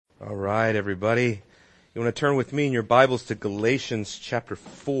All right, everybody. You want to turn with me in your Bibles to Galatians chapter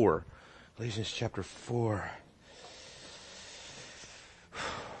 4. Galatians chapter 4.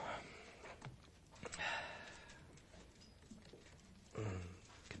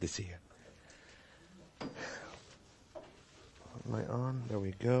 Good to see you. Am I on? There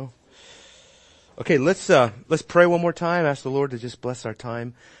we go. Okay, let's pray one more time. Ask the Lord to just bless our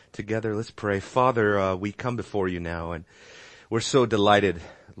time together. Let's pray. Father, we come before you now, and we're so delighted,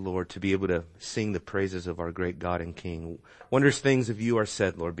 Lord, to be able to sing the praises of our great God and King. Wondrous things of you are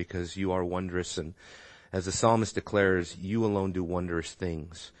said, Lord, because you are wondrous. And as the psalmist declares, you alone do wondrous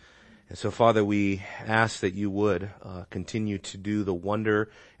things. And so, Father, we ask that you would continue to do the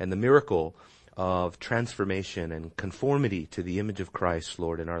wonder and the miracle of transformation and conformity to the image of Christ,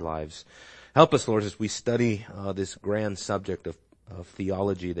 Lord, in our lives. Help us, Lord, as we study this grand subject of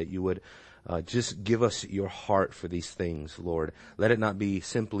theology, that you would just give us your heart for these things, Lord. Let it not be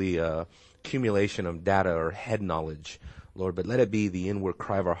simply a accumulation of data or head knowledge, Lord, but let it be the inward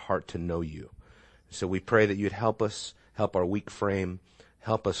cry of our heart to know you. So we pray that you'd help us, help our weak frame.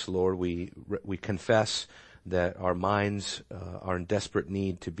 Help us, Lord. We confess that our minds are in desperate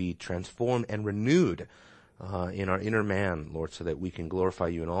need to be transformed and renewed in our inner man, Lord, so that we can glorify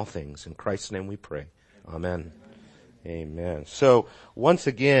you in all things. In Christ's name we pray. Amen. Amen. So once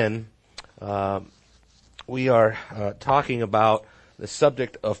again, we are talking about the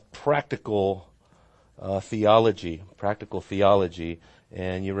subject of practical theology. Practical theology.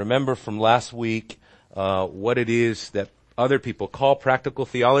 And you remember from last week what it is that other people call practical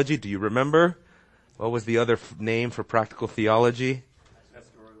theology. Do you remember? What was the other name for practical theology?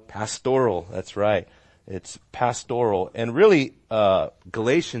 Pastoral. That's right. It's pastoral. And really,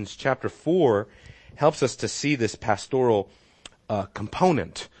 Galatians chapter 4 helps us to see this pastoral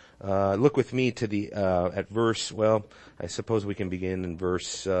component. Look with me to the at verse, well, I suppose we can begin in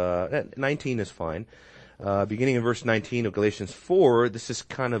verse 19 is fine. Beginning in verse 19 of Galatians 4, this is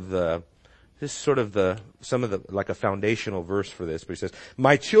like a foundational verse for this. But he says,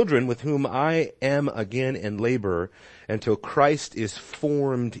 "My children, with whom I am again in labor, until Christ is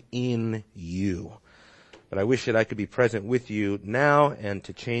formed in you. But I wish that I could be present with you now and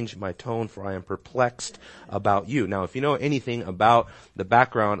to change my tone, for I am perplexed about you." Now, if you know anything about the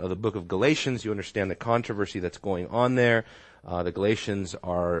background of the book of Galatians, you understand the controversy that's going on there. The Galatians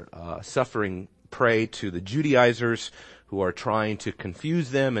are suffering prey to the Judaizers, who are trying to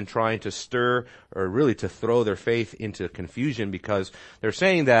confuse them and trying to stir, or really to throw their faith into confusion, because they're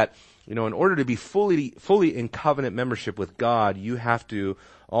saying that, in order to be fully in covenant membership with God, you have to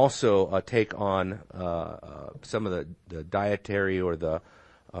also take on some of the dietary or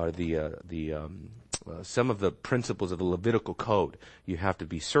some of the principles of the Levitical code. You have to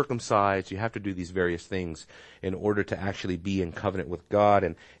be circumcised. You have to do these various things in order to actually be in covenant with God,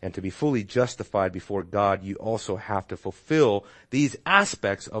 and to be fully justified before God. You also have to fulfill these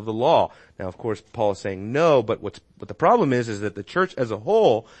aspects of the law. Now, of course, Paul is saying no, but what the problem is that the church as a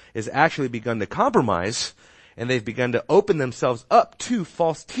whole has actually begun to compromise, and they've begun to open themselves up to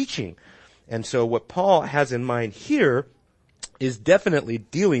false teaching. And so what Paul has in mind here is definitely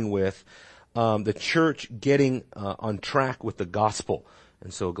dealing with the church getting on track with the gospel.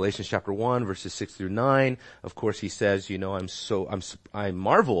 And so Galatians chapter 1, verses 6 through 9, of course he says, I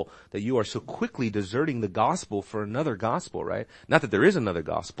marvel that you are so quickly deserting the gospel for another gospel, right? Not that there is another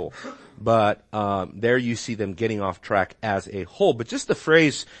gospel, but there you see them getting off track as a whole. But just the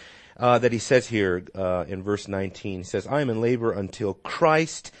phrase that he says here in verse 19, he says, "I am in labor until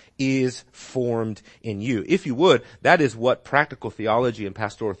Christ is formed in you." If you would, that is what practical theology and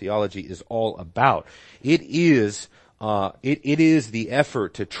pastoral theology is all about. It is the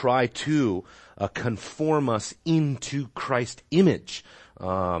effort to try to conform us into Christ's image.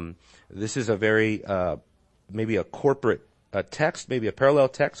 This is a very maybe a corporate text, maybe a parallel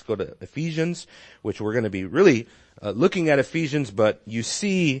text. Go to Ephesians, which we're going to be really looking at Ephesians, but you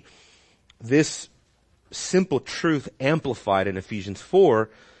see this simple truth amplified in Ephesians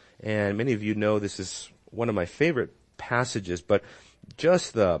 4, and many of you know this is one of my favorite passages, but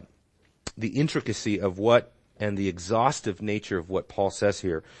just the intricacy of what, and the exhaustive nature of what Paul says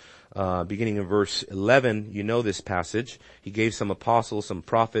here. Beginning in verse 11, you know this passage. He gave some apostles, some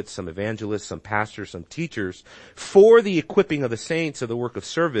prophets, some evangelists, some pastors, some teachers, for the equipping of the saints of the work of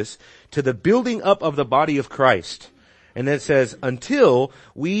service, to the building up of the body of Christ. And then it says, until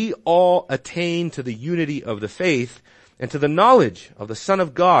we all attain to the unity of the faith and to the knowledge of the Son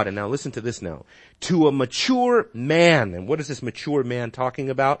of God. And now listen to this now. To a mature man. And what is this mature man talking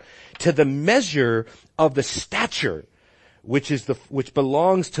about? To the measure of the stature which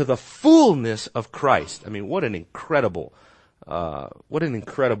belongs to the fullness of Christ. I mean, what an incredible what an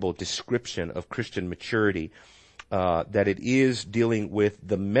incredible description of Christian maturity, that it is dealing with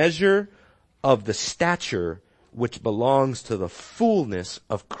the measure of the stature which belongs to the fullness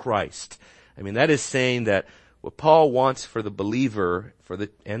of Christ. I mean, that is saying that what Paul wants for the believer,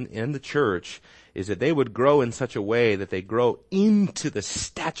 and the church, is that they would grow in such a way that they grow into the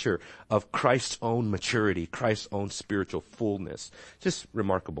stature of Christ's own maturity, Christ's own spiritual fullness. Just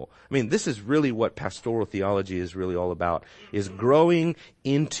remarkable. I mean, this is really what pastoral theology is really all about, is growing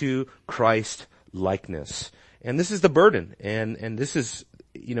into Christ likeness. And this is the burden. And this is,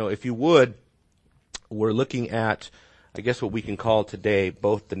 if you would, we're looking at, I guess what we can call today,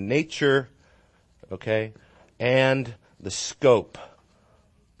 both the nature, and the scope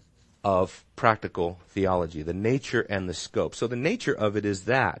of practical theology, the nature and the scope. So the nature of it is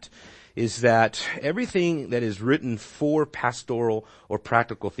that everything that is written for pastoral or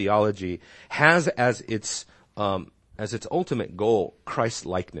practical theology has as its ultimate goal Christ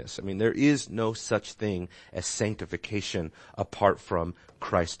likeness. I mean, there is no such thing as sanctification apart from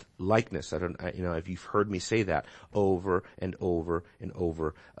Christ likeness. If you've heard me say that over and over and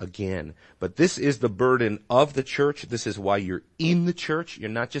over again. But this is the burden of the church. This is why you're in the church. You're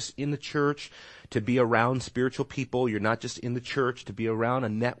not just in the church to be around spiritual people. You're not just in the church to be around a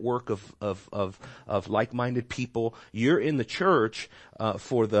network of like-minded people. You're in the church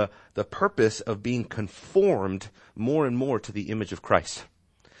for the purpose of being conformed more and more to the image of Christ.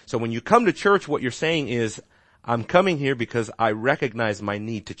 So when you come to church, what you're saying is, I'm coming here because I recognize my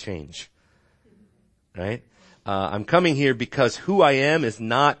need to change. Right? I'm coming here because who I am is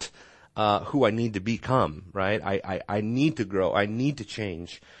not who I need to become. Right? I need to grow. I need to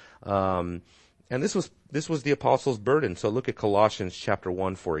change. And this was the apostles' burden. So look at Colossians chapter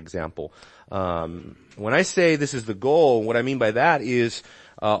 1, for example. When I say this is the goal, what I mean by that is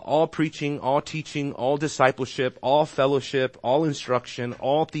all preaching, all teaching, all discipleship, all fellowship, all instruction,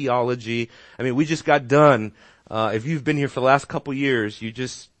 all theology. I mean, we just got done. If you've been here for the last couple years, we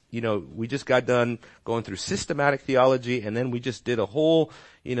just got done going through systematic theology, and then we just did a whole,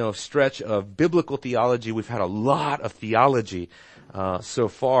 stretch of biblical theology. We've had a lot of theology so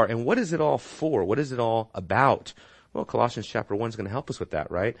far. And what is it all for? What is it all about? Well, Colossians chapter 1 is going to help us with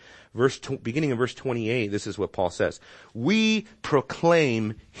that, right? Beginning in verse 28, this is what Paul says. We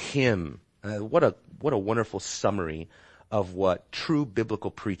proclaim him. What a wonderful summary of what true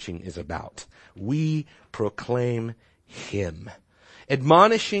biblical preaching is about. We proclaim him,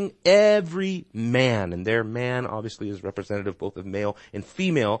 admonishing every man, and their man obviously is representative both of male and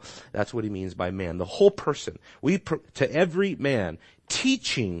female. That's what he means by man, the whole person. To every man,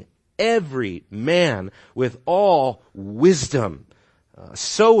 teaching every man with all wisdom,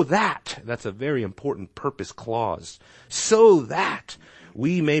 so that's a very important purpose clause, so that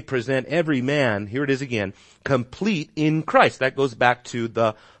we may present every man, here it is again, complete in Christ. That goes back to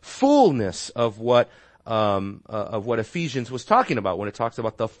the fullness of what Ephesians was talking about when it talks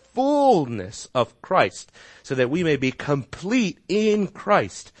about the fullness of Christ, so that we may be complete in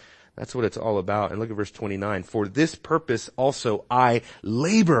Christ. That's what it's all about. And look at verse 29. For this purpose also I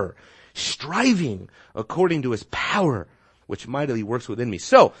labor, striving according to his power, which mightily works within me.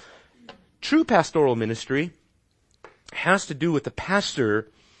 So, true pastoral ministry has to do with the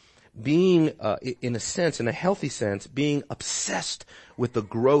pastor being, in a healthy sense, being obsessed with the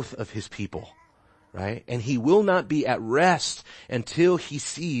growth of his people, right? And he will not be at rest until he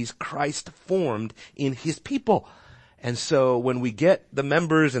sees Christ formed in his people. And so when we get the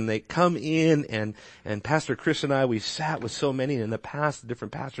members and they come in, and Pastor Chris and I, we sat with so many in the past, the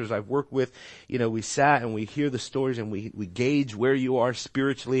different pastors I've worked with, we sat and we hear the stories and we gauge where you are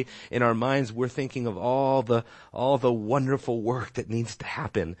spiritually. In our minds, we're thinking of all the wonderful work that needs to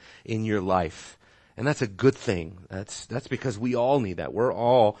happen in your life. And that's a good thing. That's because we all need that. We're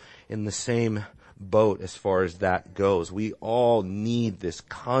all in the same boat as far as that goes. We all need this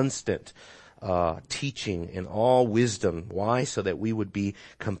constant teaching in all wisdom. Why? So that we would be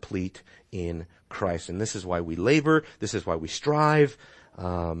complete in Christ. And this is why we labor. This is why we strive.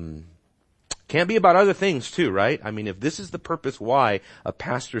 Can't be about other things too, right? I mean, if this is the purpose why a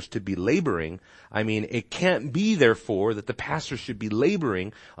pastor's to be laboring, I mean, it can't be therefore that the pastor should be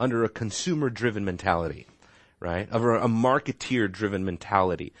laboring under a consumer-driven mentality, right? Of a marketeer-driven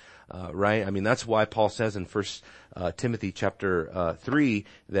mentality. Right? I mean, that's why Paul says in 1 Timothy chapter 3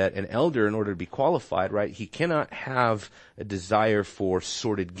 that an elder, in order to be qualified, right, he cannot have a desire for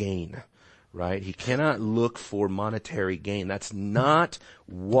sordid gain, right? He cannot look for monetary gain. That's not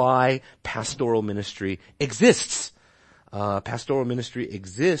why pastoral ministry exists. Pastoral ministry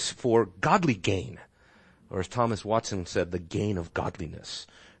exists for godly gain, or as Thomas Watson said, the gain of godliness,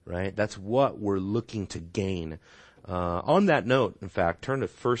 right? That's what we're looking to gain. On that note, in fact, turn to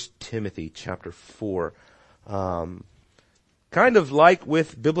 1 Timothy chapter 4. Kind of like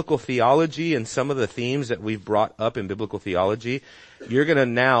with biblical theology and some of the themes that we've brought up in biblical theology, you're going to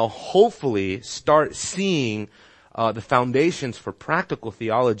now hopefully start seeing the foundations for practical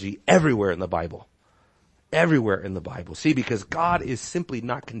theology everywhere in the Bible. Everywhere in the Bible. See, because God is simply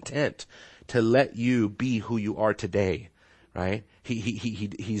not content to let you be who you are today, right?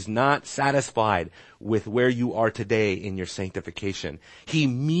 He's not satisfied with where you are today in your sanctification. He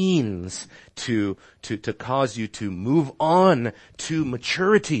means to cause you to move on to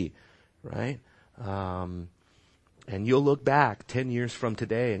maturity, right? And you'll look back 10 years from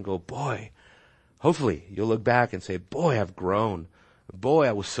today and go, boy, hopefully you'll look back and say, boy, I've grown. Boy,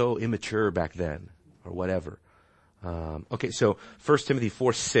 I was so immature back then, or whatever. Okay, so 1 Timothy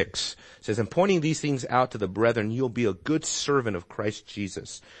 4:6 says, "And pointing these things out to the brethren, you'll be a good servant of Christ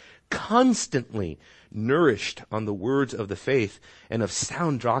Jesus, constantly nourished on the words of the faith and of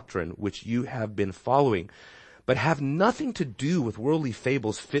sound doctrine which you have been following, but have nothing to do with worldly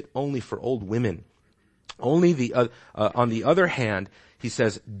fables fit only for old women. On the other hand, he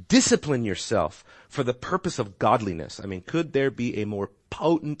says, discipline yourself for the purpose of godliness." I mean, could there be a more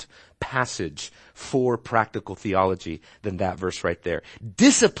potent passage for practical theology than that verse right there?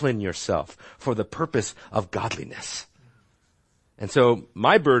 Discipline yourself for the purpose of godliness. And so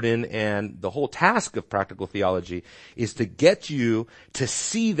my burden and the whole task of practical theology is to get you to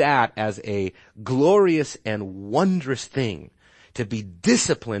see that as a glorious and wondrous thing, to be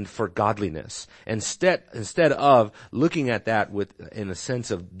disciplined for godliness, instead of looking at that in a sense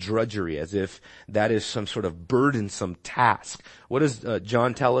of drudgery, as if that is some sort of burdensome task. What does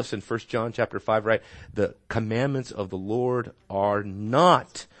John tell us in 1 John chapter 5, right? The commandments of the Lord are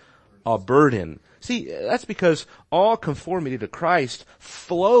not a burden. See, that's because all conformity to Christ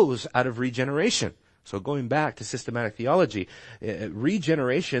flows out of regeneration. So going back to systematic theology,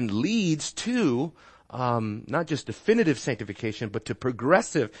 regeneration leads to not just definitive sanctification, but to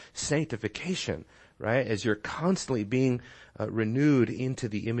progressive sanctification, right? As you're constantly being renewed into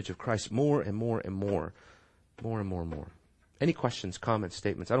the image of Christ more and more and more. More and more and more. Any questions, comments,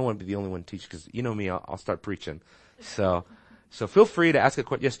 statements? I don't want to be the only one to teach, because you know me, I'll start preaching. So feel free to ask a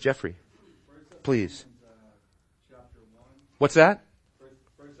question. Yes, Jeffrey. Please. What's that?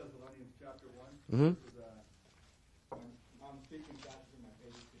 1 Thessalonians chapter 1. Mm-hmm. I'm speaking fast in my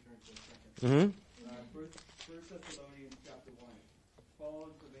pages to turn to a second. Mm-hmm. 1 Thessalonians chapter 1.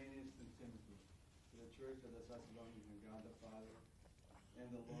 Paul and Silvanus and Timothy, to the church of the Thessalonians, and God the Father and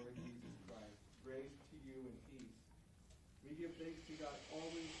the Lord Jesus Christ, grace to you and peace. We give thanks to God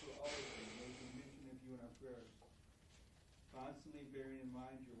always for all of you, making mention of you in our prayers, constantly bearing in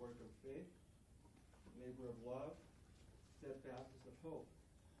mind your work of faith, labor of love, steadfastness of hope,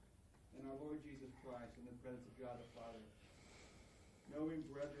 and our Lord Jesus Christ in the presence of God the Father. Knowing,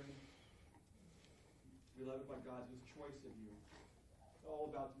 brethren, beloved by God, His choice of you. It's all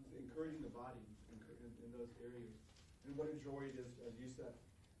about encouraging the body in those areas. And what a joy it is, as you said.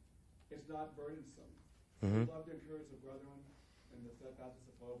 It's not burdensome. We love to encourage the brethren in the steadfastness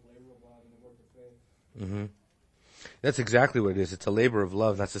of hope, labor of love, and the work of faith. Mm-hmm. That's exactly what it is. It's a labor of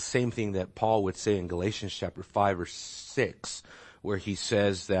love. That's the same thing that Paul would say in Galatians chapter 5 or 6, where he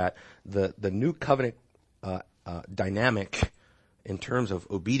says that the new covenant dynamic in terms of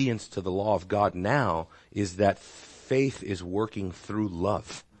obedience to the law of God now is that faith is working through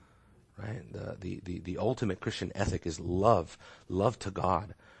love, right? The ultimate Christian ethic is love to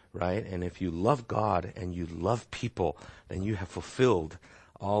God, right? And if you love God and you love people, then you have fulfilled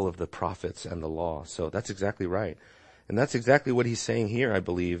all of the prophets and the law. So that's exactly right. And that's exactly what he's saying here, I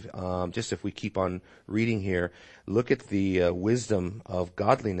believe. Just if we keep on reading here, look at the wisdom of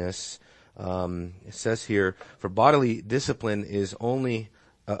godliness. It says here, for bodily discipline is only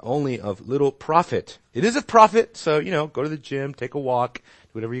of little profit. It is a profit, so, go to the gym, take a walk,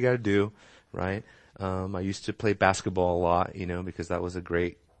 do whatever you got to do, right? I used to play basketball a lot, because that was a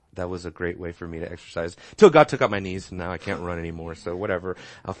great way for me to exercise. Till God took out my knees, and now I can't run anymore. So whatever,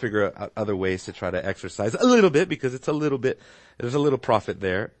 I'll figure out other ways to try to exercise a little bit, because there's a little profit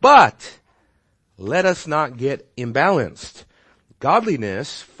there. But let us not get imbalanced.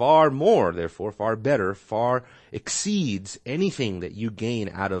 Godliness, far more, therefore, far better, far exceeds anything that you gain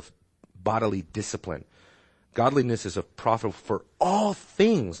out of bodily discipline. Godliness is a profit for all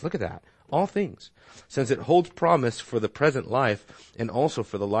things. Look at that. All things. Since it holds promise for the present life and also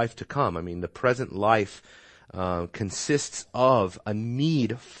for the life to come. I mean, the present life consists of a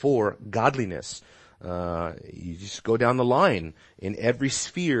need for godliness. You just go down the line in every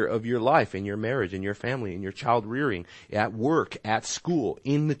sphere of your life, in your marriage, in your family, in your child rearing, at work, at school,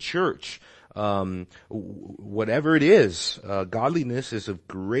 in the church. whatever it is, godliness is of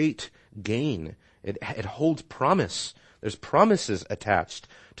great gain. It holds promise. There's promises attached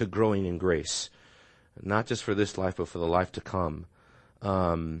to growing in grace, not just for this life, but for the life to come.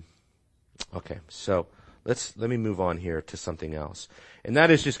 Okay, so let me move on here to something else, and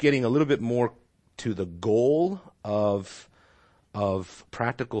that is just getting a little bit more to the goal of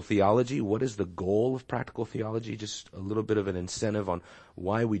practical theology. What is the goal of practical theology? Just a little bit of an incentive on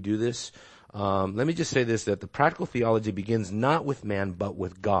why we do this. Let me just say this, that the practical theology begins not with man, but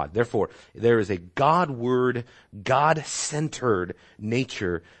with God. Therefore, there is a God-word, God-centered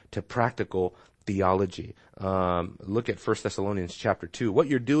nature to practical theology. Look at 1 Thessalonians chapter 2. What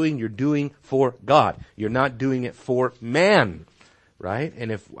you're doing for God. You're not doing it for man, right?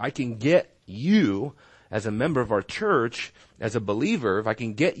 And if I can get you, as a member of our church, as a believer, if I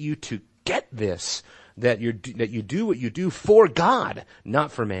can get you to get this, that you do what you do for God,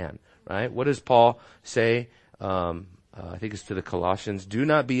 not for man, right? What does Paul say? I think it's to the Colossians. Do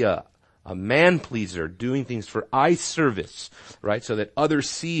not be a man pleaser, doing things for eye service, right? So that others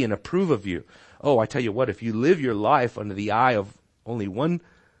see and approve of you. Oh, I tell you what, if you live your life under the eye of only one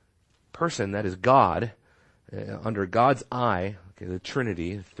person, that is God, under God's eye, okay, the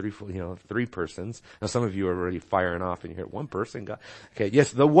Trinity, three persons. Now some of you are already firing off and you hear one person, God. Okay,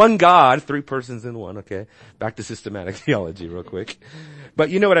 yes, the one God, three persons in one, okay. Back to systematic theology real quick. But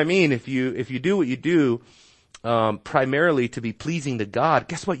you know what I mean, if you do what you do, primarily to be pleasing to God,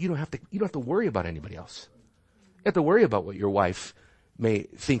 guess what? You don't have to worry about anybody else. You have to worry about what your wife may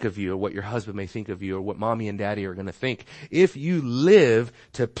think of you, or what your husband may think of you, or what mommy and daddy are going to think. If you live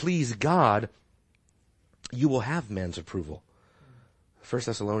to please God, you will have man's approval. 1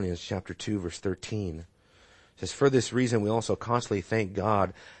 Thessalonians chapter 2, verse 13 says, for this reason we also constantly thank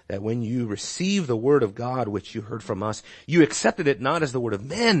God that when you received the word of God which you heard from us, you accepted it not as the word of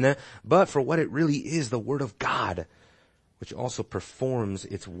men, but for what it really is, the word of God, which also performs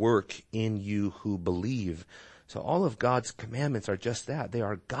its work in you who believe. So all of God's commandments are just that. They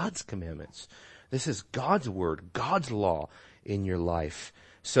are God's commandments. This is God's word, God's law in your life.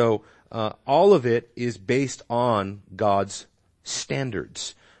 So all of it is based on God's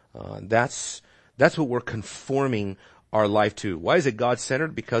standards. That's what we're conforming our life to. Why is it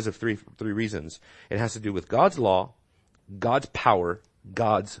God-centered? Because of three reasons. It has to do with God's law, God's power,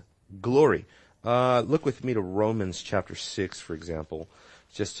 God's glory. Look with me to Romans chapter 6, for example,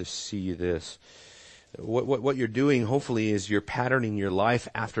 just to see this. What you're doing, hopefully, is you're patterning your life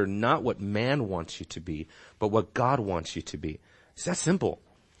after not what man wants you to be, but what God wants you to be. It's that simple.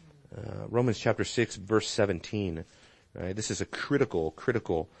 Romans chapter 6, verse 17. Right? This is a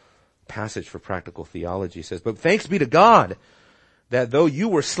critical passage for practical theology. It says, but thanks be to God that though you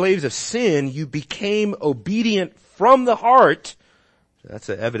were slaves of sin, you became obedient from the heart. That's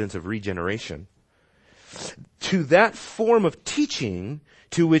the evidence of regeneration. To that form of teaching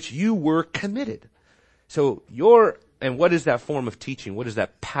to which you were committed. So and what is that form of teaching? What is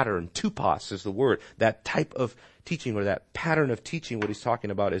that pattern? Tupos is the word. That type of teaching, or that pattern of teaching, what he's talking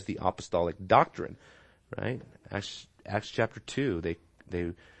about is the apostolic doctrine, right? Acts chapter 2,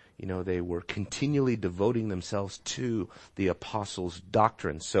 they were continually devoting themselves to the apostles'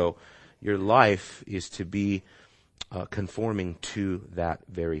 doctrine. So your life is to be conforming to that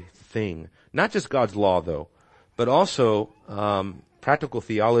very thing. Not just God's law, though, but also practical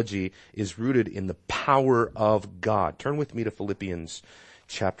theology is rooted in the power of God. Turn with me to Philippians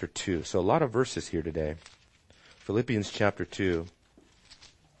chapter 2. So a lot of verses here today. Philippians chapter 2.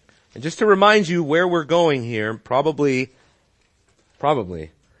 And just to remind you where we're going here, probably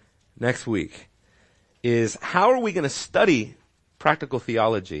next week, is how are we going to study practical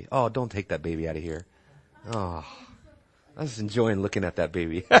theology? Oh, don't take that baby out of here. Oh, I was enjoying looking at that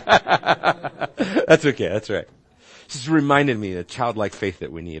baby. That's okay, that's right. Just reminded me of the childlike faith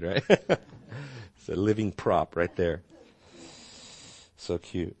that we need, right? It's a living prop right there. So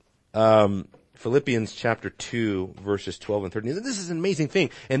cute. Philippians chapter 2, verses 12 and 13. This is an amazing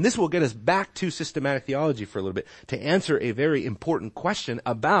thing. And this will get us back to systematic theology for a little bit to answer a very important question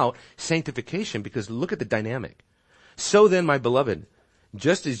about sanctification, because look at the dynamic. So then, my beloved,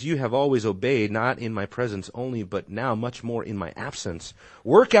 just as you have always obeyed, not in my presence only, but now much more in my absence,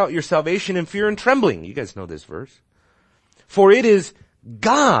 work out your salvation in fear and trembling. You guys know this verse. For it is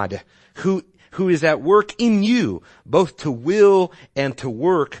God who is at work in you, both to will and to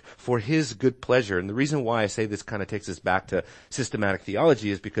work for his good pleasure. And the reason why I say this kind of takes us back to systematic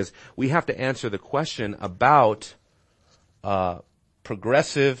theology is because we have to answer the question about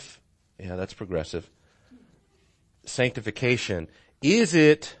progressive sanctification. Is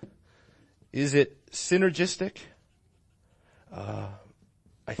it synergistic?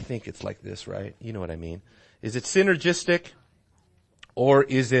 I think it's like this, right? You know what I mean. Is it synergistic or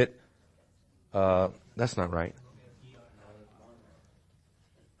is it, that's not right.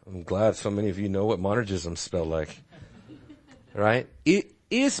 I'm glad so many of you know what monergism spell like. Right?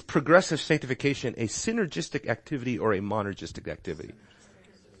 Is progressive sanctification a synergistic activity or a monergistic activity?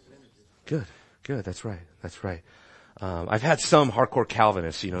 Good. That's right. I've had some hardcore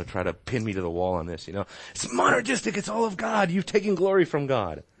Calvinists, try to pin me to the wall on this, It's monergistic, it's all of God. You've taken glory from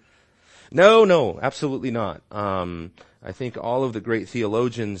God. No, absolutely not. I think all of the great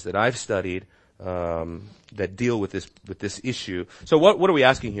theologians that I've studied, that deal with this issue. So what are we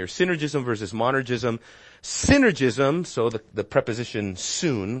asking here? Synergism versus monergism. Synergism, so the preposition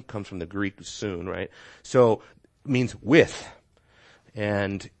soon comes from the Greek soon, right? So means with.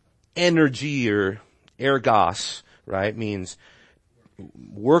 And energy or ergos, right, means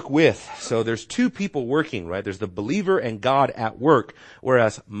work with. So there's two people working, right? There's the believer and God at work.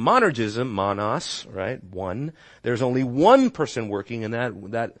 Whereas monergism, monos, right, one, there's only one person working, and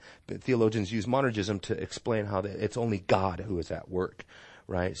that theologians use monergism to explain how it's only God who is at work.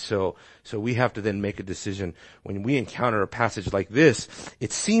 Right? So we have to then make a decision. When we encounter a passage like this,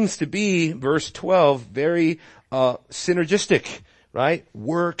 it seems to be, verse 12, very synergistic, right?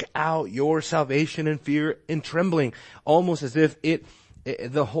 Work out your salvation in fear and trembling. Almost as if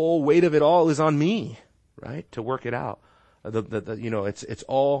the whole weight of it all is on me, right? To work it out. It's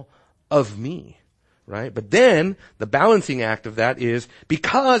all of me. Right? But then the balancing act of that is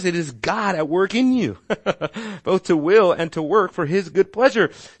because it is God at work in you, both to will and to work for his good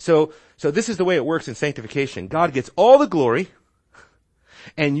pleasure. So this is the way it works in sanctification. God gets all the glory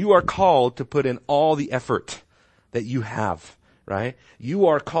and you are called to put in all the effort that you have, right? You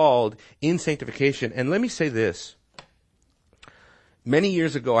are called in sanctification. And let me say this. Many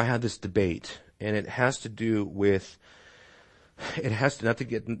years ago I had this debate, and it has to do with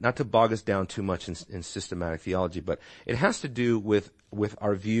not to bog us down too much in systematic theology, but it has to do with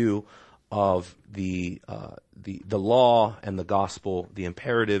our view of the law and the gospel, the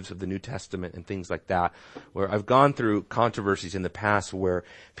imperatives of the New Testament and things like that, where I've gone through controversies in the past where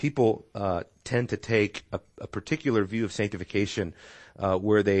people tend to take a particular view of sanctification,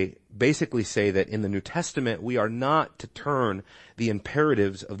 where they basically say that in the New Testament we are not to turn the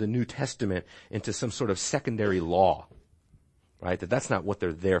imperatives of the New Testament into some sort of secondary law. Right? That's not what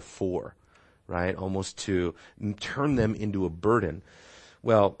they're there for, right? Almost to turn them into a burden.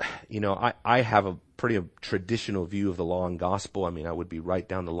 Well, I have a pretty traditional view of the law and gospel. I mean, I would be right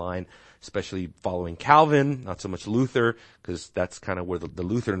down the line, especially following Calvin, not so much Luther, because that's kind of where the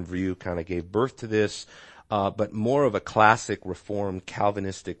Lutheran view kind of gave birth to this, but more of a classic Reformed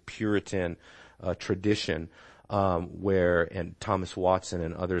Calvinistic Puritan tradition, and Thomas Watson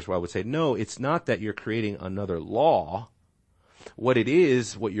and others, where I would say, no, it's not that you're creating another law. What it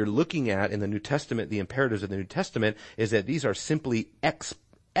is, what you're looking at in the New Testament, the imperatives of the New Testament, is that these are simply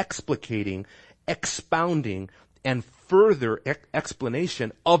explicating, expounding, and further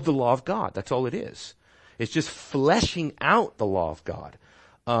explanation of the law of God. That's all it is. It's just fleshing out the law of God.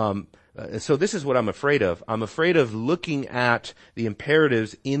 So this is what I'm afraid of. I'm afraid of looking at the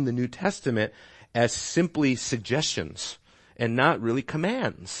imperatives in the New Testament as simply suggestions and not really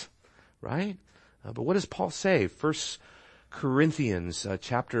commands, right? But what does Paul say? First Corinthians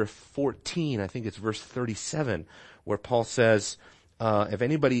chapter 14, I think it's verse 37, where Paul says, if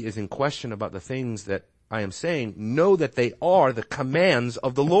anybody is in question about the things that I am saying, know that they are the commands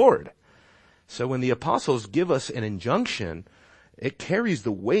of the Lord. So when the apostles give us an injunction, it carries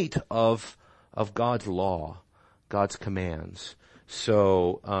the weight of God's law, God's commands.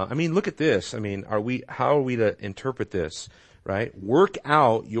 So, look at this. How are we to interpret this? Right? Work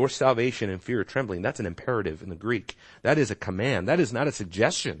out your salvation in fear and trembling. That's an imperative in the Greek. That is a command. That is not a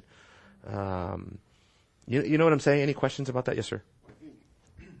suggestion. You know what I'm saying? Any questions about that? Yes, sir. I think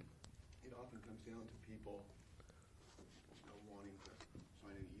it often comes down to people wanting to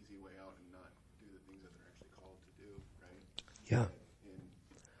find an easy way out and not do the things that they're actually called to do, right? Yeah. And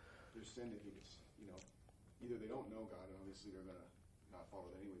there's sin that it's, either they don't know God, and obviously they're going to not follow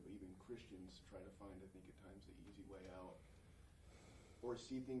it anyway, but even Christians try to find, I think, at times the easy way out. Or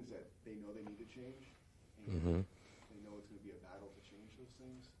see things that they know they need to change, and they know it's going to be a battle to change those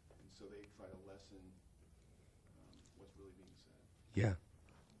things, and so they try to lessen what's really being said.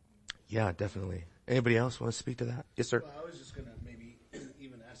 Yeah, definitely. Anybody else want to speak to that? Yes, sir. Well, I was just going to maybe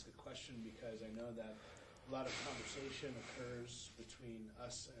even ask a question, because I know that a lot of conversation occurs between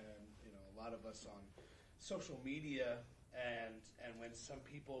us and a lot of us on social media, and when some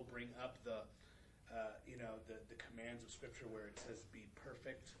people bring up the commands of Scripture where it says, be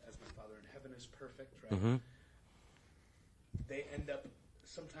perfect as my Father in heaven is perfect, right? Mm-hmm. They end up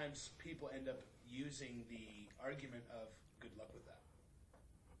sometimes people end up using the argument of good luck with that.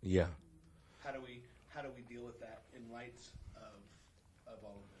 Yeah. How do we deal with that in light of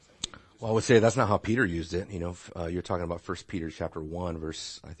all of this? I think Well, I would say that's not how Peter used it. You're talking about 1 Peter chapter 1,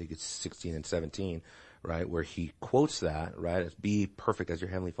 verse, I think it's 16 and 17, right? Where he quotes that, right? It's, be perfect as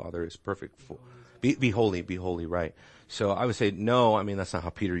your heavenly Father is perfect. Be holy, right? So I would say, no, I mean, that's not how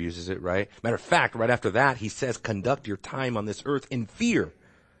Peter uses it, right? Matter of fact, right after that, he says, conduct your time on this earth in fear.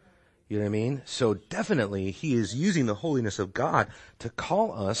 You know what I mean? So definitely he is using the holiness of God to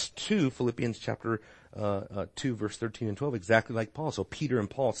call us to Philippians chapter 2, verse 13 and 12, exactly like Paul. So Peter and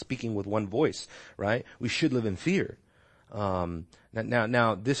Paul speaking with one voice, right? We should live in fear.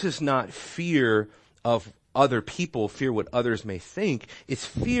 Now, this is not fear of other people, fear what others may think. It's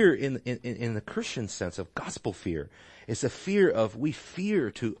fear in the Christian sense of gospel fear. It's a fear of, we fear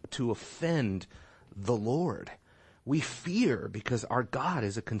to offend the Lord. We fear because our God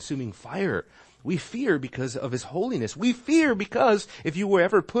is a consuming fire. We fear because of his holiness. We fear because if you were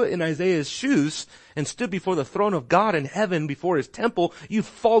ever put in Isaiah's shoes and stood before the throne of God in heaven before his temple, you'd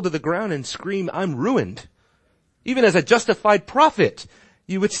fall to the ground and scream, I'm ruined. Even as a justified prophet,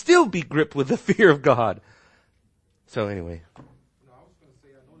 you would still be gripped with the fear of God. So anyway. No, I was going to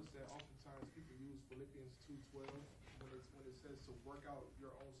say, I noticed that oftentimes people use Philippians 2:12 when it says to work out your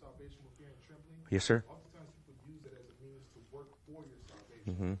own salvation with fear and trembling. Yes, sir. Oftentimes people use it as a means to work for your salvation.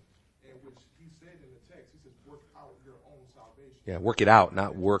 Mm-hmm. And which he said in the text, he says work out your own salvation. Yeah, work it out,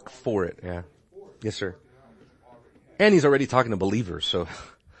 not work for it. Yeah. Yes, sir. And he's already talking to believers, so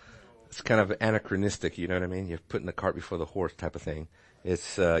it's kind of anachronistic, you know what I mean? You're putting the cart before the horse type of thing.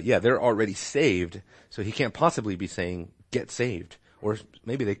 It's, they're already saved, so he can't possibly be saying, get saved. Or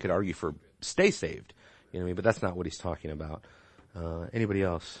maybe they could argue for stay saved. You know what I mean? But that's not what he's talking about. Anybody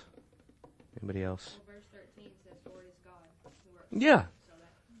else? Anybody else? Well, verse 13 says, Lord is God. Who works Yeah. So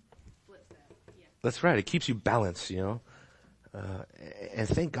that flips that. Yeah. That's right. It keeps you balanced, and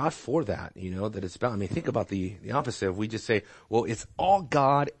thank God for that, that it's balanced. I mean, think about the opposite. If we just say, well, it's all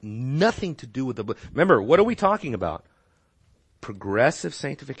God, nothing to do with remember, what are we talking about? Progressive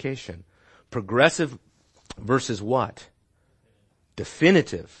sanctification. Progressive versus what?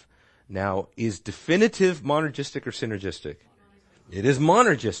 Definitive. Now, is definitive monergistic or synergistic? It is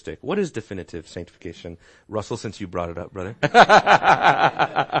monergistic. What is definitive sanctification? Russell, since you brought it up, brother.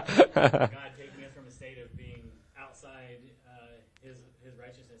 God taking us from a state of being outside his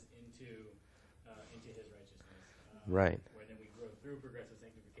righteousness into his righteousness. Right. Where then we grow through progressive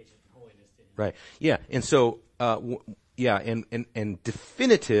sanctification and holiness to him. Right. Yeah. And so, and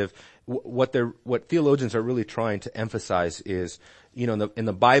definitive, what theologians are really trying to emphasize is, in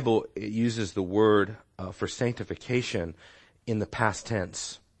the Bible, it uses the word for sanctification in the past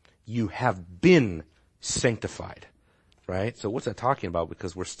tense. You have been sanctified, right? So what's that talking about?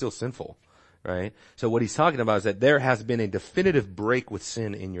 Because we're still sinful, right? So what he's talking about is that there has been a definitive break with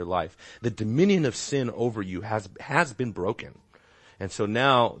sin in your life. The dominion of sin over you has been broken. And so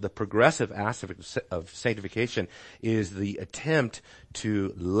now the progressive aspect of sanctification is the attempt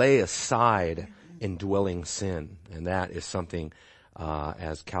to lay aside indwelling sin. And that is something,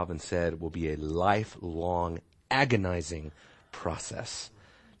 as Calvin said, will be a lifelong agonizing process.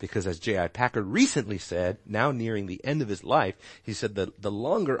 Because as J.I. Packer recently said, now nearing the end of his life, he said that the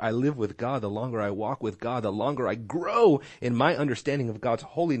longer I live with God, the longer I walk with God, the longer I grow in my understanding of God's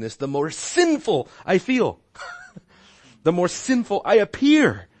holiness, the more sinful I feel. The more sinful I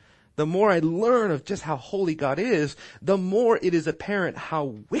appear. The more I learn of just how holy God is, the more it is apparent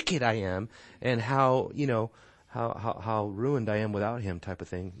how wicked I am and how ruined I am without him type of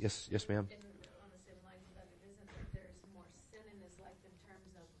thing. Yes, ma'am. And on the same lines of that, it isn't that there's more sin in his life in terms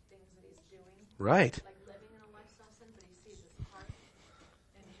of things that he's doing. Right. Like living in a lifestyle sin, but he sees his heart.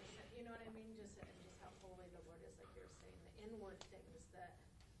 And just, you know what I mean? Just how holy the Lord is, like you're saying. The inward things that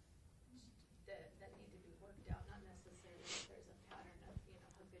need to be worked out, not necessarily if there's a pattern of,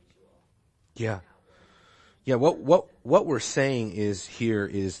 habitual. Yeah. Outward. Yeah, what we're saying is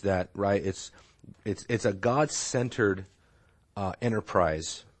that, right, it's a God-centered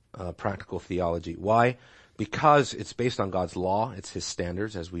enterprise, practical theology. Why? Because it's based on God's law, it's his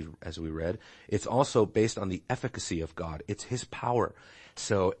standards as we read. It's also based on the efficacy of God. It's his power.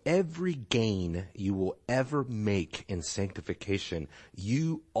 So every gain you will ever make in sanctification,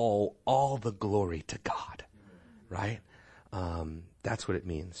 you owe all the glory to God. Right? That's what it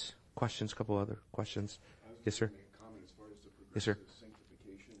means. Questions? Couple other questions? Yes, sir. Make a comment as far as the Yes, sir. progressive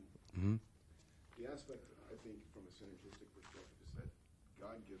sanctification. Mm-hmm. The aspect, I think, from a synergistic perspective, is that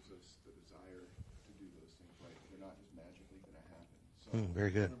God gives us the desire to do those things, right? They're not just magically going to happen. So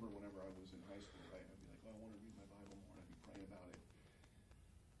Very good. I remember whenever I was in high school, right, I'd be like, oh, I want to read my Bible more, I'd be praying about it.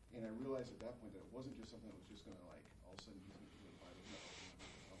 And I realized at that point that it wasn't just something that was just going to, like, all of a sudden he's going to do the Bible. No,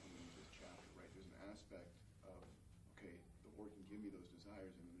 I'm going to use this chapter, right? There's an aspect of, okay, the Lord can give me those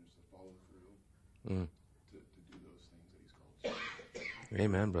desires, and then there's the follow through to do those things that he's called to.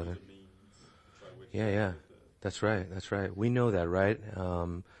 Amen, brother. Yeah. That's right. We know that, right?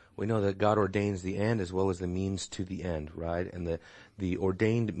 We know that God ordains the end as well as the means to the end, right? And the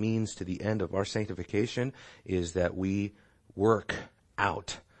ordained means to the end of our sanctification is that we work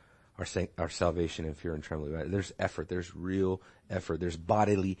out our salvation in fear and trembling, right? There's effort. There's real effort. There's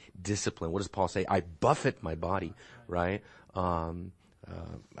bodily discipline. What does Paul say? I buffet my body, right?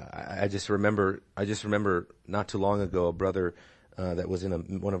 I just remember not too long ago, a brother that was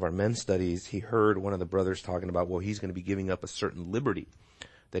in one of our men's studies, he heard one of the brothers talking about, well, he's going to be giving up a certain liberty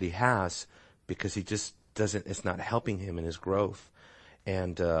that he has because he just doesn't, it's not helping him in his growth.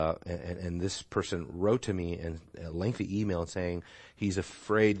 And this person wrote to me in a lengthy email saying he's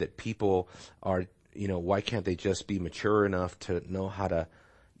afraid that people are, why can't they just be mature enough to know how to,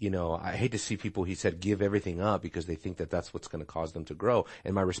 I hate to see people, he said, give everything up because they think that that's what's going to cause them to grow.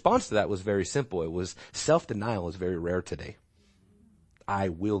 And my response to that was very simple. It was self-denial is very rare today. I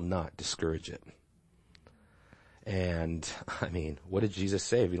will not discourage it. And I mean, what did Jesus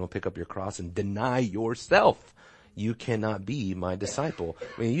say? If you don't pick up your cross and deny yourself, you cannot be my disciple.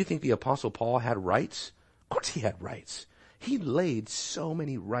 I mean, you think the Apostle Paul had rights? Of course he had rights. He laid so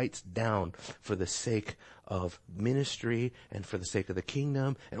many rights down for the sake of ministry and for the sake of the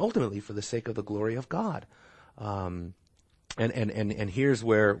kingdom and ultimately for the sake of the glory of God. And here's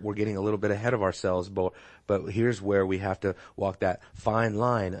where we're getting a little bit ahead of ourselves, but here's where we have to walk that fine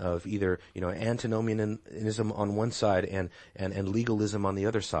line of either, antinomianism on one side and legalism on the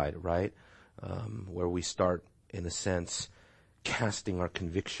other side, right? Where we start, in a sense, casting our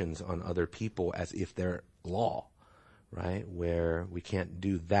convictions on other people as if they're law, right? Where we can't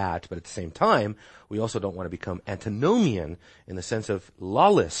do that, but at the same time, we also don't want to become antinomian in the sense of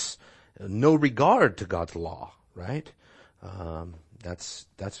lawless, no regard to God's law, right? That's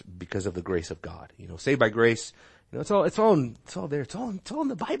because of the grace of God. Saved by grace. It's all there. It's all in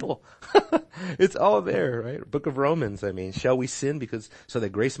the Bible. It's all there, right? Book of Romans. I mean, shall we sin so that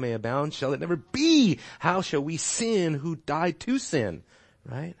grace may abound? Shall it never be? How shall we sin who died to sin?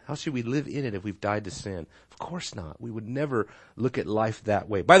 Right? How should we live in it if we've died to sin? Of course not. We would never look at life that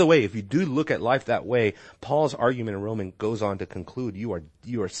way. By the way, if you do look at life that way, Paul's argument in Romans goes on to conclude you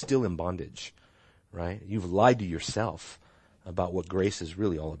are still in bondage, right? You've lied to yourself about what grace is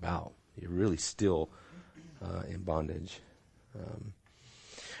really all about. You're really still in bondage.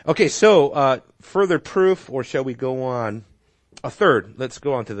 Okay, so further proof, or shall we go on? A third. Let's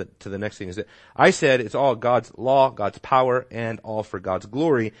go on to the next thing. Is that I said it's all God's law, God's power, and all for God's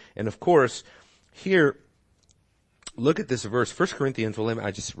glory. And of course, here, look at this verse, 1 Corinthians. Well, I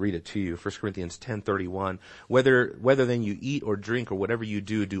just read it to you. 1 Corinthians 10:31. Whether then you eat or drink or whatever you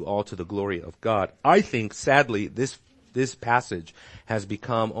do all to the glory of God. I think, sadly, this passage has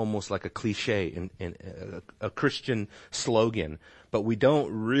become almost like a cliche in a Christian slogan, but we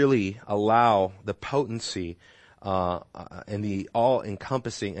don't really allow the potency and the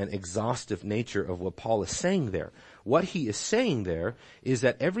all-encompassing and exhaustive nature of what Paul is saying there. What he is saying there is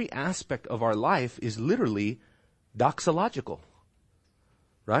that every aspect of our life is literally doxological,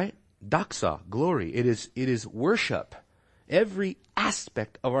 right? Doxa, glory. It is worship. Every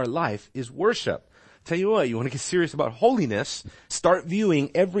aspect of our life is worship. Tell you what, you want to get serious about holiness, start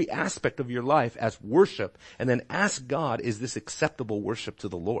viewing every aspect of your life as worship, and then ask God, is this acceptable worship to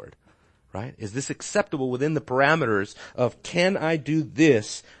the Lord? Right? Is this acceptable within the parameters of, can I do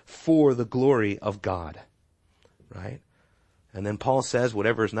this for the glory of God? Right? And then Paul says,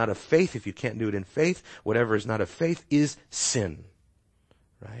 whatever is not of faith, if you can't do it in faith, whatever is not of faith is sin.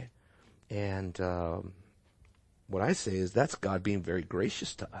 Right? And what I say is that's God being very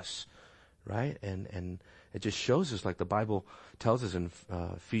gracious to us. Right? And it just shows us, like the Bible tells us in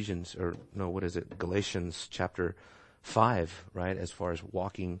Galatians chapter 5, right? As far as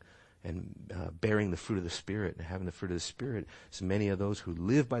walking and bearing the fruit of the Spirit and having the fruit of the Spirit. So many of those who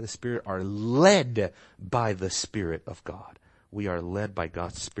live by the Spirit are led by the Spirit of God. We are led by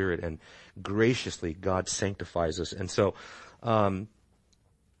God's Spirit, and graciously God sanctifies us. And so,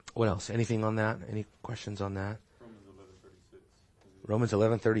 what else? Anything on that? Any questions on that? Romans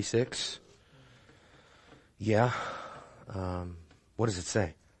 11:36. Yeah. What does it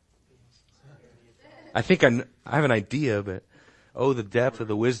say? I think I have an idea, but the depth of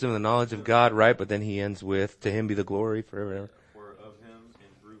the wisdom and the knowledge of God, right? But then he ends with, to him be the glory forever. For of him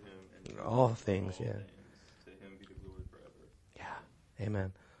and through him and all things, yeah. To him be the glory forever. Yeah.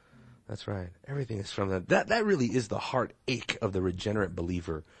 Amen. That's right. Everything is from that. That really is the heartache of the regenerate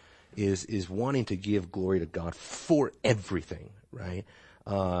believer, is wanting to give glory to God for everything, right?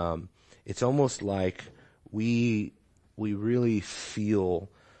 It's almost like we really feel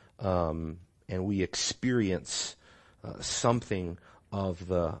and we experience something of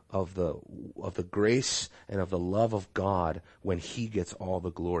the grace and of the love of God when He gets all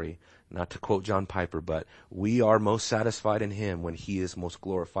the glory. Not to quote John Piper, but we are most satisfied in Him when He is most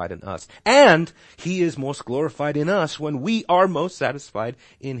glorified in us. And He is most glorified in us when we are most satisfied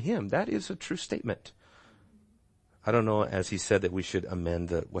in Him. That is a true statement. I don't know, as he said, that we should amend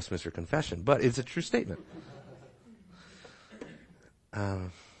the Westminster Confession, but it's a true statement.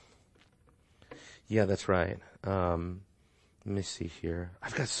 Yeah, that's right. Let me see here.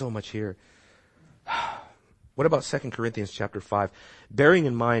 I've got so much here. What about 2 Corinthians chapter 5? Bearing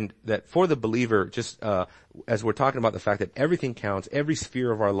in mind that for the believer, just as we're talking about the fact that everything counts, every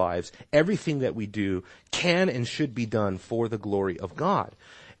sphere of our lives, everything that we do can and should be done for the glory of God.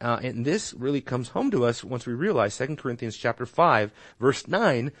 And this really comes home to us once we realize 2 Corinthians chapter 5, verse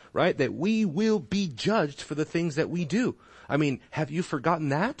 9, right, that we will be judged for the things that we do. I mean, have you forgotten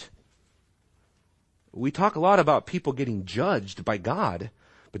that? We talk a lot about people getting judged by God,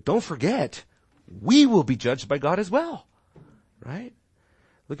 but don't forget, we will be judged by God as well, right?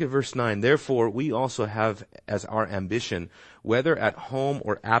 Look at verse 9. Therefore, we also have as our ambition, whether at home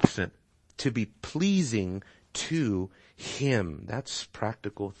or absent, to be pleasing to Him. That's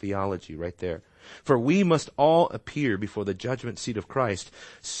practical theology right there. For we must all appear before the judgment seat of Christ,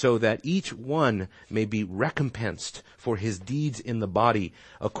 so that each one may be recompensed for his deeds in the body,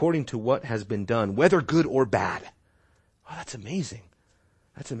 according to what has been done, whether good or bad. Oh, that's amazing.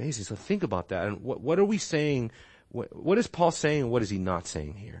 That's amazing. So think about that. And what are we saying? What is Paul saying? And what is he not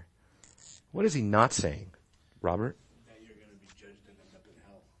saying here? What is he not saying, Robert? That you're going to be judged and end up in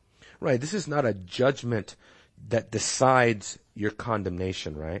hell. Right. This is not a judgment that decides your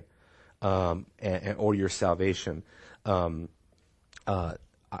condemnation, right? Or your salvation. I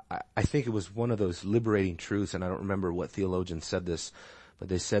think it was one of those liberating truths, and I don't remember what theologian said this, but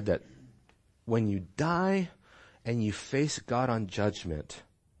they said that when you die and you face God on judgment,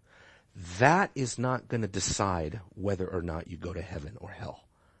 that is not going to decide whether or not you go to heaven or hell.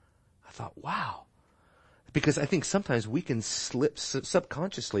 I thought, wow. Because I think sometimes we can slip,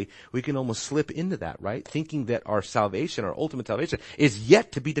 subconsciously, we can almost slip into that, right? Thinking that our salvation, our ultimate salvation, is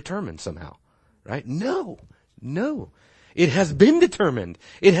yet to be determined somehow, right? No. It has been determined.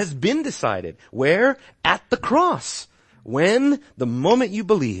 It has been decided. Where? At the cross. When? The moment you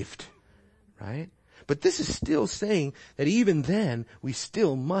believed, right? But this is still saying that even then, we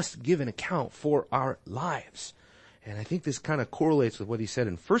still must give an account for our lives. And I think this kind of correlates with what he said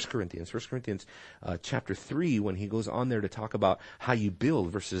in 1 Corinthians chapter 3, when he goes on there to talk about how you build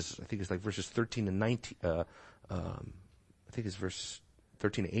verses 13 and 19, I think it's verse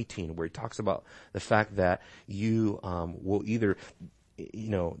 13 and 18, where he talks about the fact that you will either,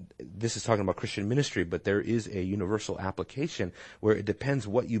 this is talking about Christian ministry, but there is a universal application where it depends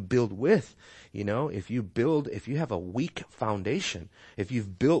what you build with. If you have a weak foundation, if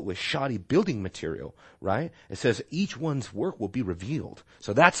you've built with shoddy building material, right? It says each one's work will be revealed.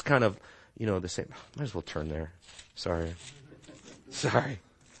 So that's kind of, the same. Might as well turn there. Sorry.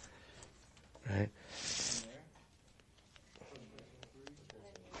 Right?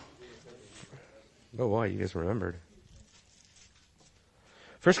 Oh, wow, you guys remembered.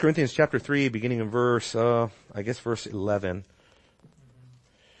 1 Corinthians chapter 3, beginning in verse 11.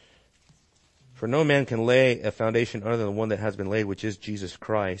 For no man can lay a foundation other than the one that has been laid, which is Jesus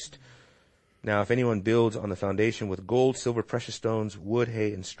Christ. Now, if anyone builds on the foundation with gold, silver, precious stones, wood,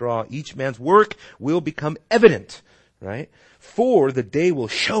 hay, and straw, each man's work will become evident, right? For the day will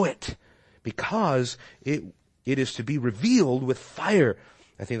show it, because it is to be revealed with fire.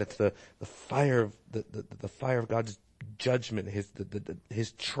 I think that's the fire of the fire of God's judgment,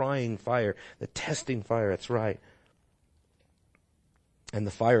 his trying fire, the testing fire. That's right. And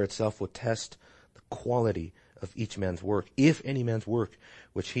the fire itself will test the quality of each man's work. If any man's work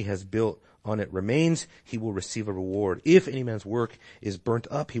which he has built on it remains, he will receive a reward. If any man's work is burnt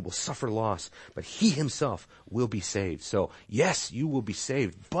up, he will suffer loss, but he himself will be saved. So yes, you will be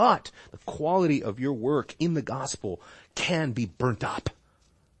saved, but the quality of your work in the gospel can be burnt up.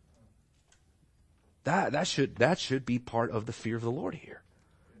 That should be part of the fear of the Lord here,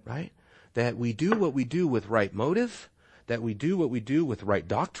 right? That we do what we do with right motive, that we do what we do with right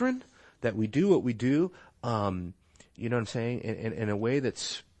doctrine, that we do what we do, you know what I'm saying, in a way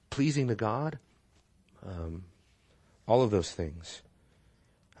that's pleasing to God. All of those things.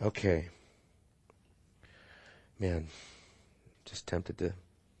 Okay. Man, just tempted to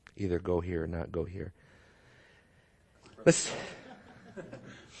either go here or not go here.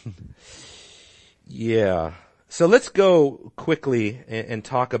 Yeah. So let's go quickly and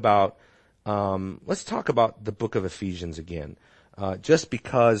talk about, let's talk about the book of Ephesians again. Just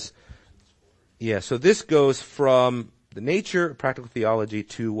because, so this goes from the nature of practical theology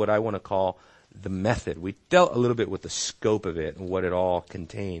to what I want to call the method. We dealt a little bit with the scope of it and what it all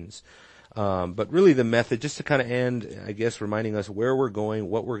contains. But really the method, just to kind of end, I guess, reminding us where we're going,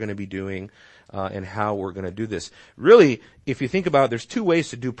 what we're going to be doing, and how we're going to do this. Really, if you think about it, there's two ways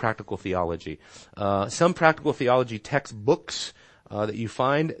to do practical theology. Some practical theology textbooks that you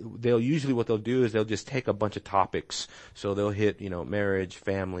find, what they'll do is they'll just take a bunch of topics. So they'll hit, marriage,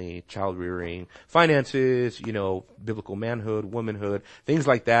 family, child rearing, finances, biblical manhood, womanhood, things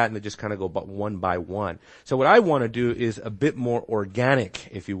like that, and they just kind of go one by one. So what I want to do is a bit more organic,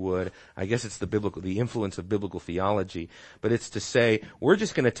 if you would. I guess it's the influence of biblical theology, but it's to say we're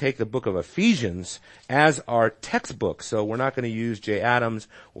just going to take the book of Ephesians as our textbook. So we're not going to use Jay Adams,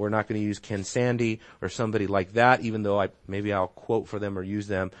 we're not going to use Ken Sande or somebody like that, even though I'll quote for them or use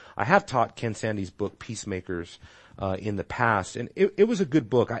them. I have taught Ken Sande's book, Peacemakers, in the past, and it was a good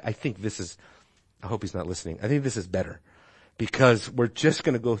book. I think this is, I hope he's not listening, I think this is better, because we're just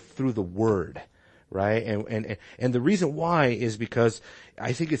going to go through the Word, right? And the reason why is because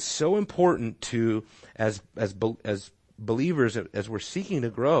I think it's so important to, as believers, as we're seeking to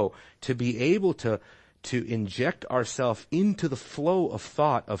grow, to be able to inject ourselves into the flow of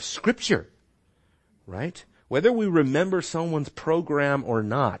thought of Scripture, right? Whether we remember someone's program or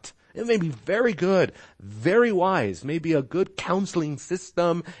not, it may be very good, very wise, may be a good counseling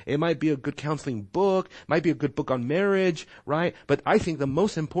system, it might be a good counseling book, might be a good book on marriage, right? But I think the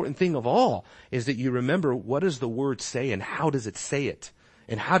most important thing of all is that you remember, what does the Word say and how does it say it?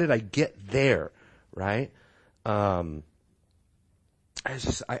 And how did I get there, right? I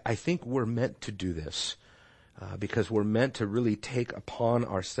think we're meant to do this. Because we're meant to really take upon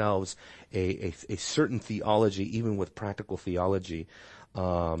ourselves a certain theology, even with practical theology.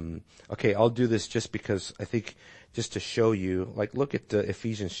 Okay, I'll do this just because I think, just to show you, look at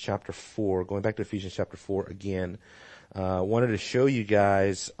Ephesians chapter 4, going back to Ephesians chapter 4 again. Wanted to show you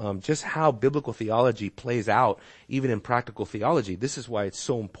guys just how biblical theology plays out, even in practical theology. This is why it's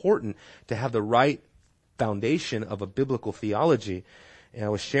so important to have the right foundation of a biblical theology. And I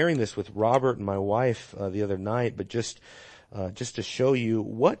was sharing this with Robert and my wife the other night, but just to show you,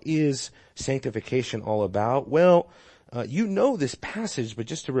 what is sanctification all about? Well, you know this passage, but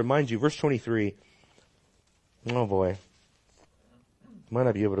just to remind you, verse 23. Oh boy. Might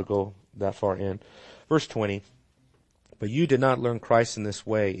not be able to go that far in. Verse 20. But you did not learn Christ in this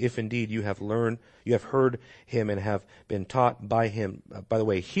way, if indeed you have heard him and have been taught by him. By the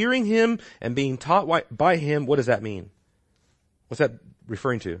way, hearing him and being taught by him, what does that mean? What's that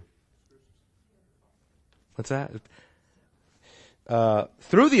referring to? What's that?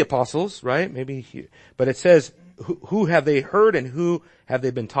 Through the apostles, right? Maybe, but it says, who have they heard and who have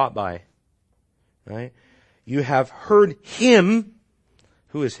they been taught by? Right? You have heard him.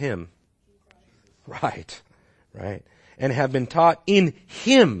 Who is him? Right. And have been taught in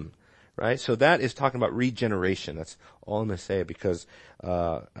him. Right? So that is talking about regeneration. That's all I'm going to say, because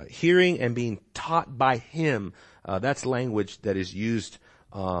hearing and being taught by him, that's language that is used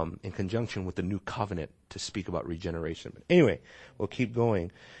in conjunction with the new covenant to speak about regeneration. But anyway, we'll keep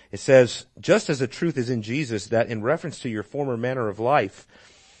going. It says, just as the truth is in Jesus, that in reference to your former manner of life,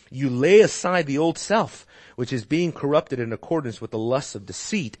 you lay aside the old self, which is being corrupted in accordance with the lusts of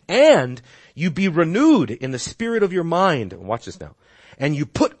deceit, and you be renewed in the spirit of your mind. Watch this now. And you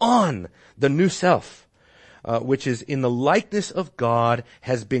put on the new self, which is in the likeness of God,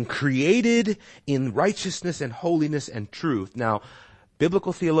 has been created in righteousness and holiness and truth. Now,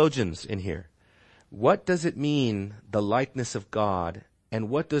 biblical theologians in here, what does it mean, the likeness of God, and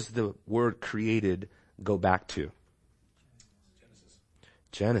what does the word created go back to?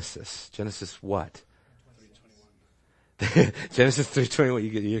 Genesis what? Genesis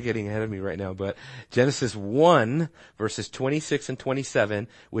 3:21. You're getting ahead of me right now, but Genesis 1 verses 26 and 27,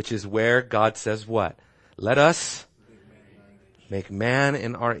 which is where God says what? Let us make man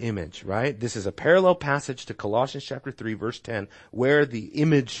in our image, right? This is a parallel passage to Colossians chapter 3 verse 10, where the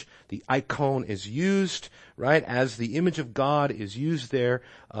image, the icon is used, right? As the image of God is used there,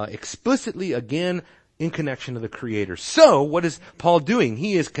 explicitly again, in connection to the Creator. So, what is Paul doing?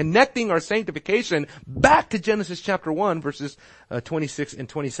 He is connecting our sanctification back to Genesis chapter 1, verses 26 and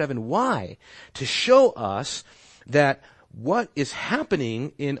 27. Why? To show us that what is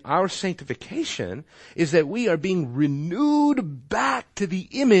happening in our sanctification is that we are being renewed back to the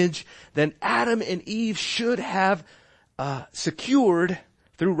image that Adam and Eve should have secured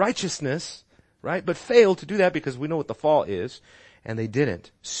through righteousness, right? But failed to do that because we know what the fall is. and they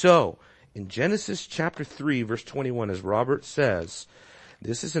didn't. So, in Genesis chapter 3, verse 21, as Robert says,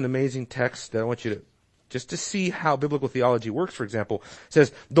 this is an amazing text that I want you to, just to see how biblical theology works, for example, it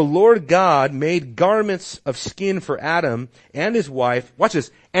says, the Lord God made garments of skin for Adam and his wife, watch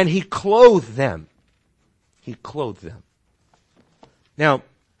this, and he clothed them. He clothed them. Now,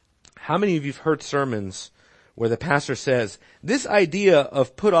 how many of you have heard sermons where the pastor says, this idea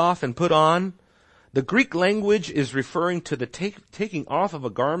of put off and put on, the Greek language is referring to the taking off of a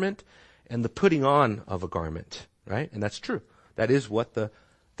garment and the putting on of a garment, right? And that's true. That is what the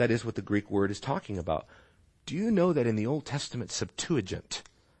Greek word is talking about. Do you know that in the Old Testament Septuagint,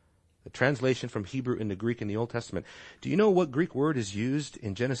 the translation from Hebrew into Greek in the Old Testament, do you know what Greek word is used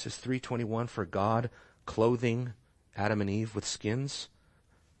in Genesis 3:21 for God clothing Adam and Eve with skins?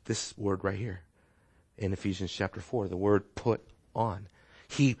 This word right here in Ephesians chapter 4, the word put on.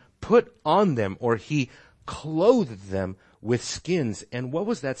 He put on them, or he clothed them with skins. And what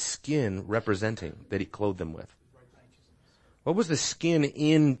was that skin representing that he clothed them with? What was the skin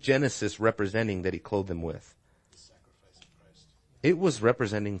in Genesis representing that he clothed them with? The sacrifice of Christ. It was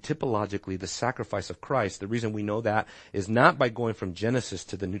representing typologically the sacrifice of Christ. The reason we know that is not by going from Genesis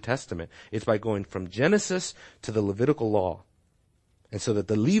to the New Testament. It's by going from Genesis to the Levitical law. And so that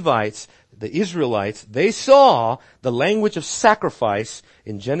the Levites, the Israelites, they saw the language of sacrifice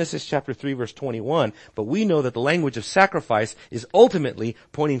in Genesis chapter 3 verse 21, but we know that the language of sacrifice is ultimately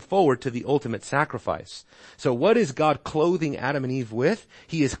pointing forward to the ultimate sacrifice. So what is God clothing Adam and Eve with?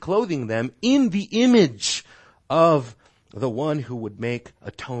 He is clothing them in the image of the one who would make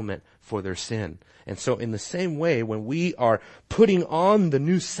atonement for their sin. And so in the same way, when we are putting on the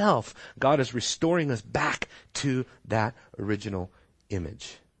new self, God is restoring us back to that original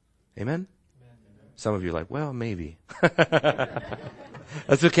image. Amen? Some of you are like, well, maybe.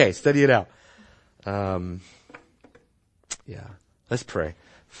 That's okay. Study it out. Yeah. Let's pray.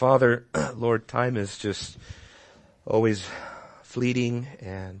 Father, Lord, time is just always fleeting.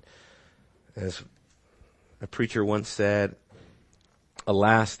 And as a preacher once said,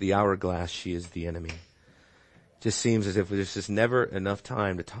 alas, the hourglass, she is the enemy. Just seems as if there's just never enough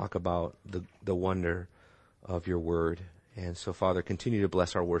time to talk about the wonder of your word. And so, Father, continue to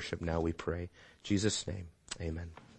bless our worship now, we pray. In Jesus' name, amen.